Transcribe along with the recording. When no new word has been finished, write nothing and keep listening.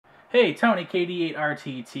Hey, Tony,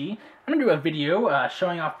 KD8RTT. I'm going to do a video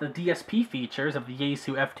showing off the DSP features of the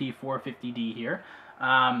Yaesu FT-450D here.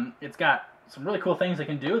 It's got some really cool things it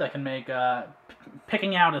can do that can make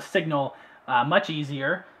picking out a signal much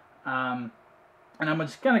easier. And I'm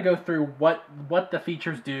just going to go through what the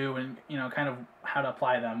features do and kind of how to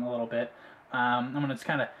apply them a little bit. I'm going to just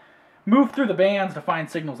kind of move through the bands to find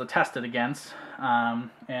signals to test it against,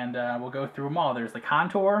 and we'll go through them all. There's the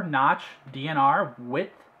contour, notch, DNR,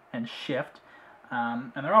 width, and shift,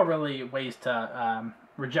 and they're all really ways to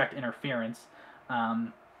reject interference,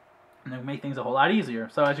 and they make things a whole lot easier.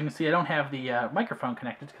 So as you can see, I don't have the microphone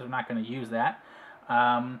connected because we're not going to use that.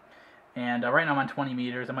 And right now I'm on 20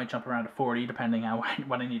 meters. I might jump around to 40 depending on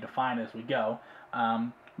what I need to find as we go.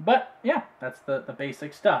 But yeah, that's the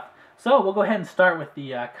basic stuff. So we'll go ahead and start with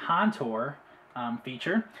the contour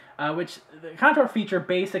feature, which the contour feature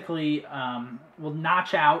basically will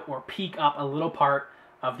notch out or peak up a little part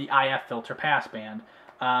of the IF filter passband.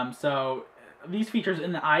 So these features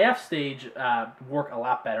in the IF stage work a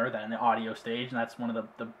lot better than the audio stage, and that's one of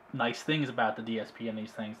the nice things about the DSP and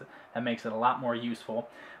these things that makes it a lot more useful.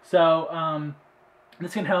 So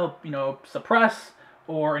this can help suppress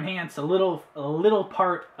or enhance a little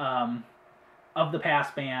part of the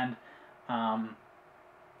passband, and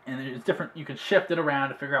it's different. You can shift it around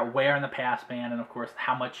to figure out where in the passband, and of course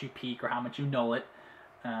how much you peak or how much you null it,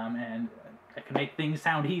 and it can make things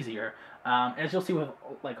sound easier. As you'll see with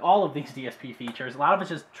like all of these DSP features, a lot of it's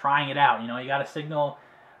just trying it out. You got a signal,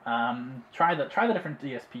 try the different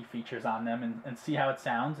DSP features on them and see how it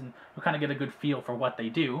sounds, and you'll kind of get a good feel for what they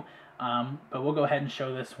do. But we'll go ahead and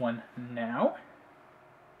show this one now.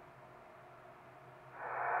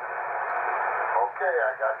 Okay,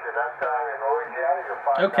 I got you that time in Louisiana. You're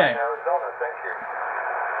 5 Okay. in Arizona. Thank you.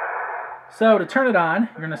 So to turn it on,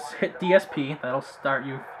 you're going to hit DSP. That'll start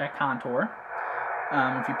you at contour.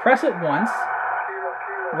 If you press it once,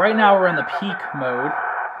 right now we're in the peak mode.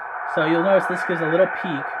 So you'll notice this gives a little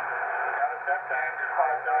peak.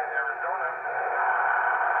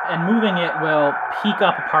 And moving it will peak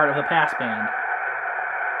up a part of the passband. Yeah,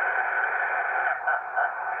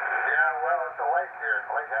 well, it's a lake here. It's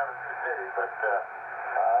Lake Havasu City, but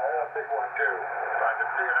a big one too. I can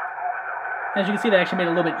see it out the window. As you can see, they actually made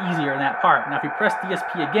it a little bit easier in that part. Now if you press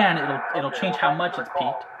DSP again, it'll change how much it's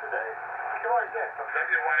peaked.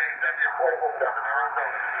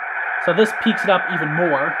 So this peaks it up even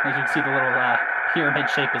more. As you can see, the little pyramid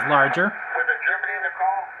shape is larger.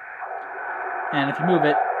 And if you move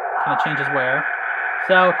it, it kind of changes where.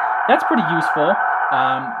 So that's pretty useful.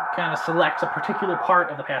 Kind of selects a particular part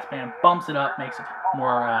of the passband, bumps it up, makes it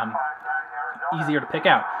more easier to pick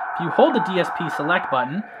out. If you hold the DSP select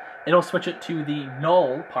button, it'll switch it to the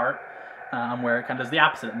null part, where it kind of does the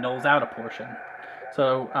opposite. It nulls out a portion.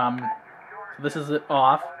 So this is it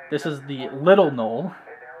off. This is the little null.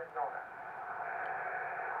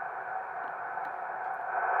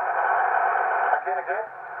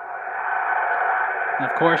 And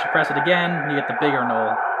of course, you press it again, and you get the bigger null.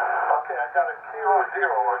 Okay, I got a kilo 0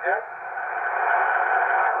 again.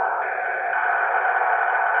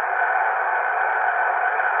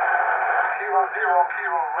 Kilo 0,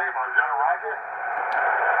 kilo Lima. Is that a rocket?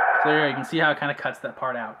 So there you can see how it kind of cuts that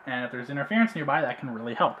part out. And if there's interference nearby, that can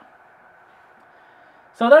really help.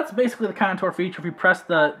 So that's basically the contour feature. If you press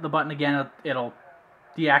the button again, it'll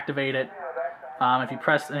deactivate it. If you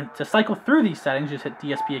press to cycle through these settings, just hit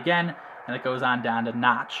DSP again, and it goes on down to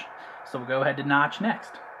notch. So we'll go ahead to notch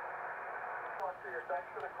next.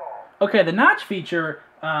 Okay, the notch feature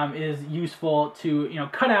is useful to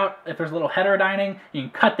cut out if there's a little heterodyning. You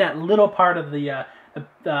can cut that little part of the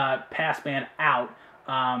passband out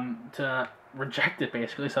to reject it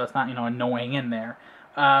basically, so it's not annoying in there.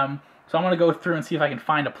 So I'm going to go through and see if I can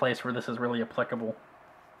find a place where this is really applicable.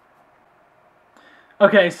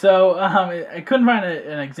 Okay, so I couldn't find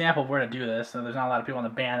an example of where to do this, so there's not a lot of people in the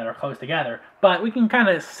band that are close together, but we can kind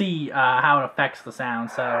of see how it affects the sound.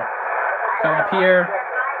 So come up here.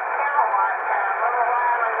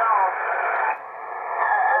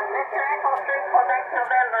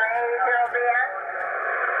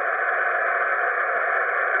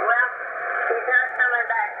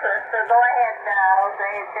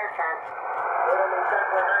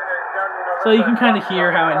 So you can kind of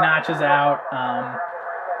hear how it notches out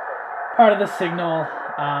part of the signal,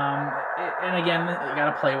 and again, you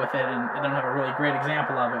got to play with it, and I don't have a really great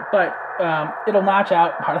example of it, but it'll notch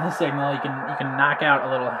out part of the signal. You can knock out a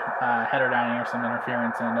little heterodyning or some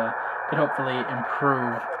interference, and could hopefully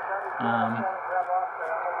improve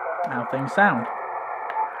how things sound.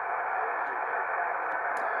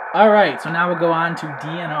 Alright, so now we'll go on to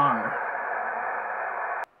DNR.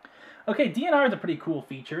 Okay, DNR is a pretty cool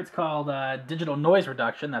feature. It's called digital noise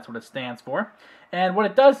reduction. That's what it stands for. And what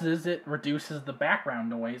it does is it reduces the background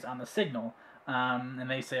noise on the signal. And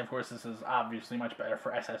they say, of course, this is obviously much better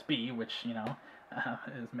for SSB, which, you know,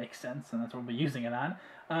 makes sense, and that's what we'll be using it on.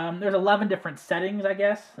 There's 11 different settings, I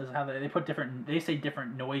guess. This is how they put different, they say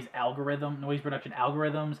different noise reduction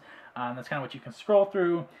algorithms. That's kind of what you can scroll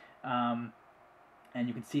through. And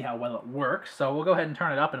you can see how well it works. So we'll go ahead and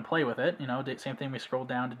turn it up and play with it. You know, same thing. We scroll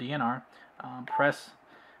down to DNR, press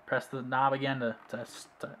the knob again to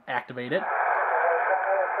activate it.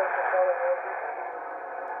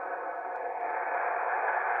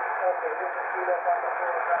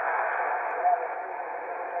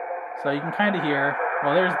 So you can kind of hear.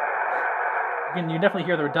 Well, you definitely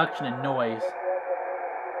hear the reduction in noise.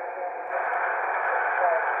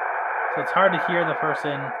 So it's hard to hear the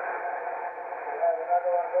person.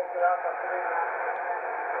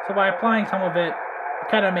 So by applying some of it, it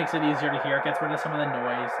kind of makes it easier to hear. It gets rid of some of the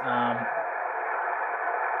noise.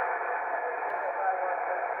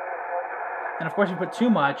 And of course, if you put too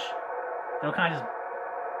much, it'll kind of just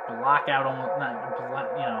block out, almost,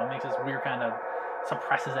 you know, it makes this weird kind of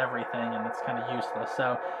suppresses everything, and it's kind of useless.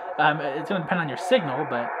 So it's going to depend on your signal,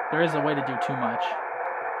 but there is a way to do too much.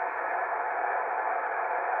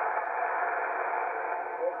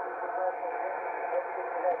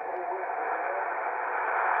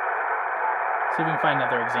 See if we can find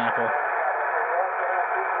another example.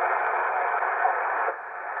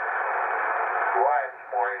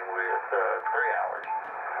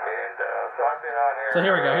 So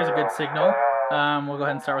here we go. Here's a good signal. We'll go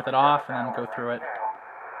ahead and start with it off and then go through it.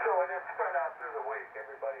 So it is spread out through the week.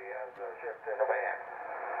 Everybody has a shift in a van.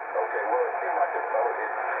 Okay, well, it seems like it's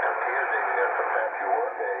confusing. Sometimes you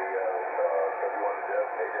work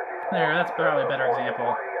There, that's probably a better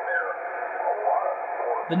example.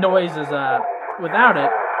 The noise is, without it,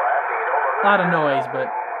 a lot of noise, but...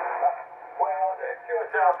 Well, it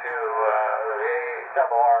yourself to the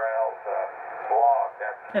WRL's blog.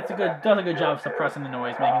 Does a good job suppressing the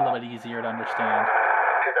noise, making it a little bit easier to understand.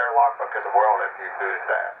 Get their logbook of the world if you do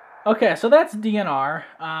that. Okay, so that's DNR.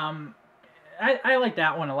 I like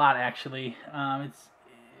that one a lot, actually.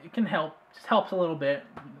 It can help, just helps a little bit.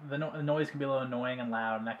 The noise can be a little annoying and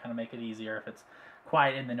loud, and that kind of make it easier if it's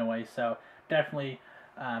quiet in the noise. So definitely,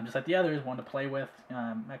 just like the others, one to play with,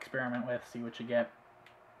 experiment with, see what you get.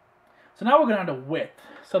 So now we're going on to width.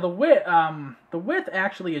 So the width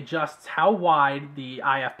actually adjusts how wide the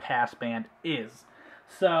IF passband is.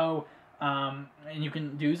 So, and you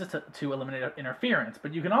can use it to eliminate interference,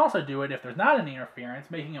 but you can also do it if there's not any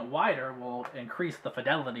interference. Making it wider will increase the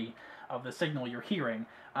fidelity of the signal you're hearing.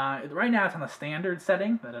 Right now it's on the standard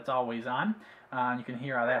setting that it's always on. You can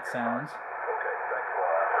hear how that sounds.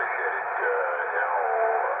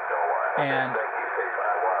 And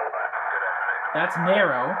that's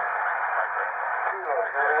narrow.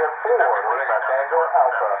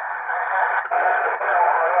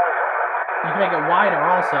 You can make it wider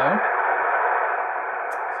also.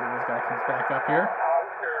 See if this guy comes back up here.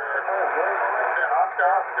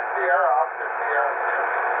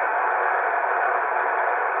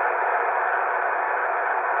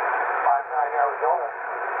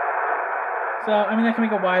 So, I mean, I can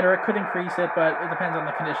make it wider. It could increase it, but it depends on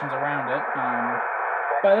the conditions around it.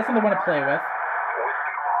 But that's something I want to play with.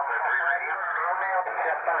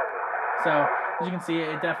 So, as you can see,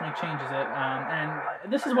 it definitely changes it. And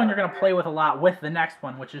this is when you're going to play with a lot with the next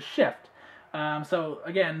one, which is shift. So,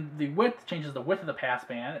 again, the width changes the width of the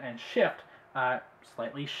passband, and shift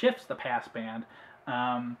slightly shifts the passband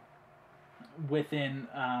within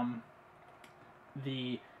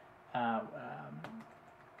the...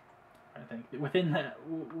 I think within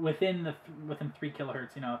 3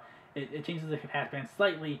 kilohertz, you know, it changes the passband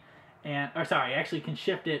slightly, actually can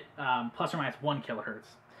shift it plus or minus 1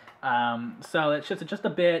 kilohertz. So it shifts it just a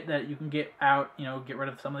bit that you can get out, you know, get rid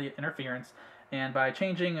of some of the interference, and by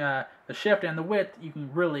changing the shift and the width, you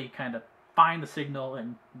can really kind of find the signal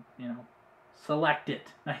and, you know, select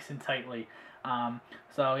it nice and tightly.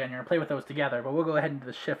 So again, you're gonna play with those together, but we'll go ahead into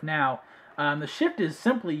the shift now. The shift is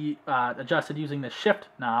simply adjusted using the shift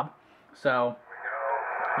knob. So,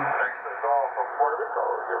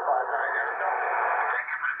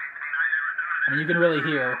 I mean, you can really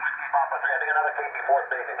hear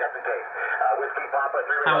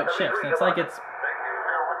how it shifts. And it's like it's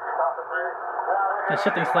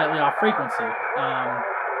shifting slightly off frequency.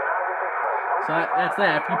 So that's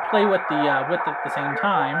that. If you play with the width at the same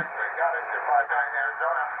time,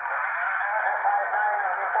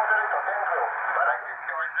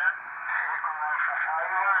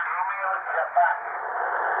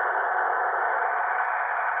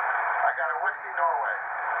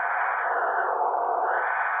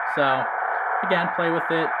 So again, play with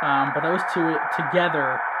it. But those two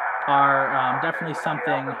together are definitely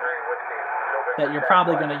something that you're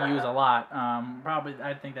probably going to use a lot. Probably,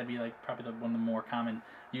 I think that'd be like probably one of the more common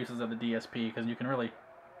uses of the DSP, because you can really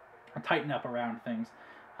tighten up around things.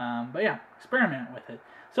 But yeah, experiment with it.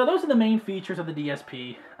 So those are the main features of the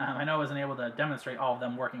DSP. I know I wasn't able to demonstrate all of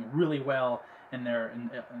them working really well in their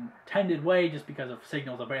intended way, just because of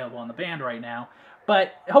signals available on the band right now.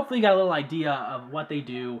 But hopefully you got a little idea of what they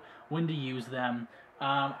do, when to use them.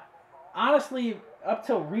 Honestly, up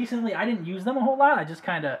till recently, I didn't use them a whole lot. I just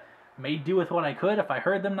kind of made do with what I could. If I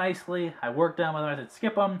heard them nicely, I worked them. Otherwise, I'd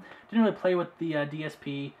skip them. Didn't really play with the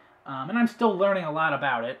DSP, and I'm still learning a lot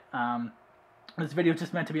about it. This video is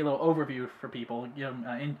just meant to be a little overview for people,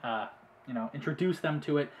 introduce them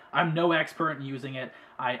to it. I'm no expert in using it.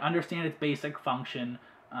 I understand its basic function,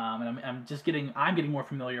 and I'm getting more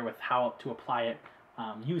familiar with how to apply it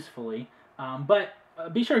usefully. But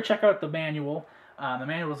be sure to check out the manual. The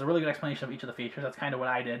manual is a really good explanation of each of the features. That's kind of what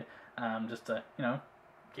I did, just to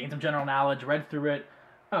gain some general knowledge. Read through it.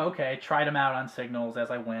 Oh, okay. Tried them out on signals as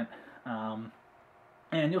I went.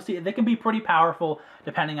 And you'll see they can be pretty powerful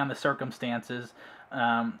depending on the circumstances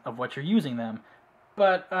of what you're using them.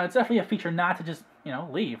 But it's definitely a feature not to just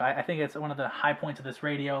leave. I think it's one of the high points of this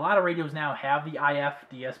radio. A lot of radios now have the IF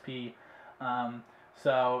DSP,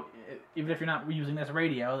 so even if you're not using this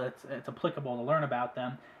radio, it's applicable to learn about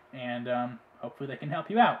them, and hopefully they can help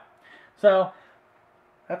you out. So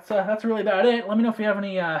that's really about it. Let me know if you have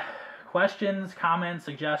any questions, comments,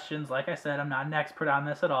 suggestions. Like I said, I'm not an expert on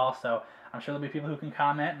this at all, so I'm sure there'll be people who can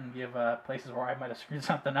comment and give places where I might have screwed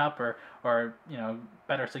something up, or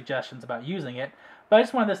better suggestions about using it. But I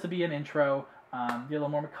just wanted this to be an intro, get a little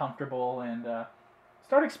more comfortable, and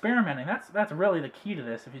start experimenting. That's really the key to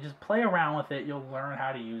this. If you just play around with it, you'll learn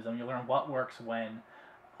how to use them. You'll learn what works when,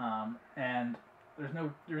 and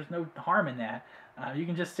there's no harm in that. You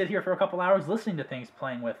can just sit here for a couple hours listening to things,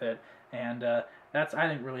 playing with it, and that's, I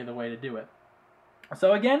think, really the way to do it.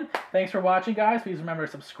 So again, thanks for watching, guys. Please remember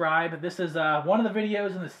to subscribe. This is one of the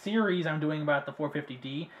videos in the series I'm doing about the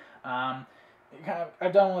 450D.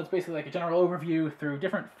 I've done one that's basically like a general overview through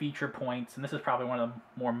different feature points, and this is probably one of the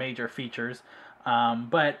more major features.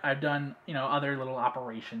 But I've done other little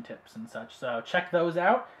operation tips and such. So check those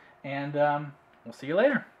out, and we'll see you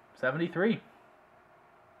later. 73.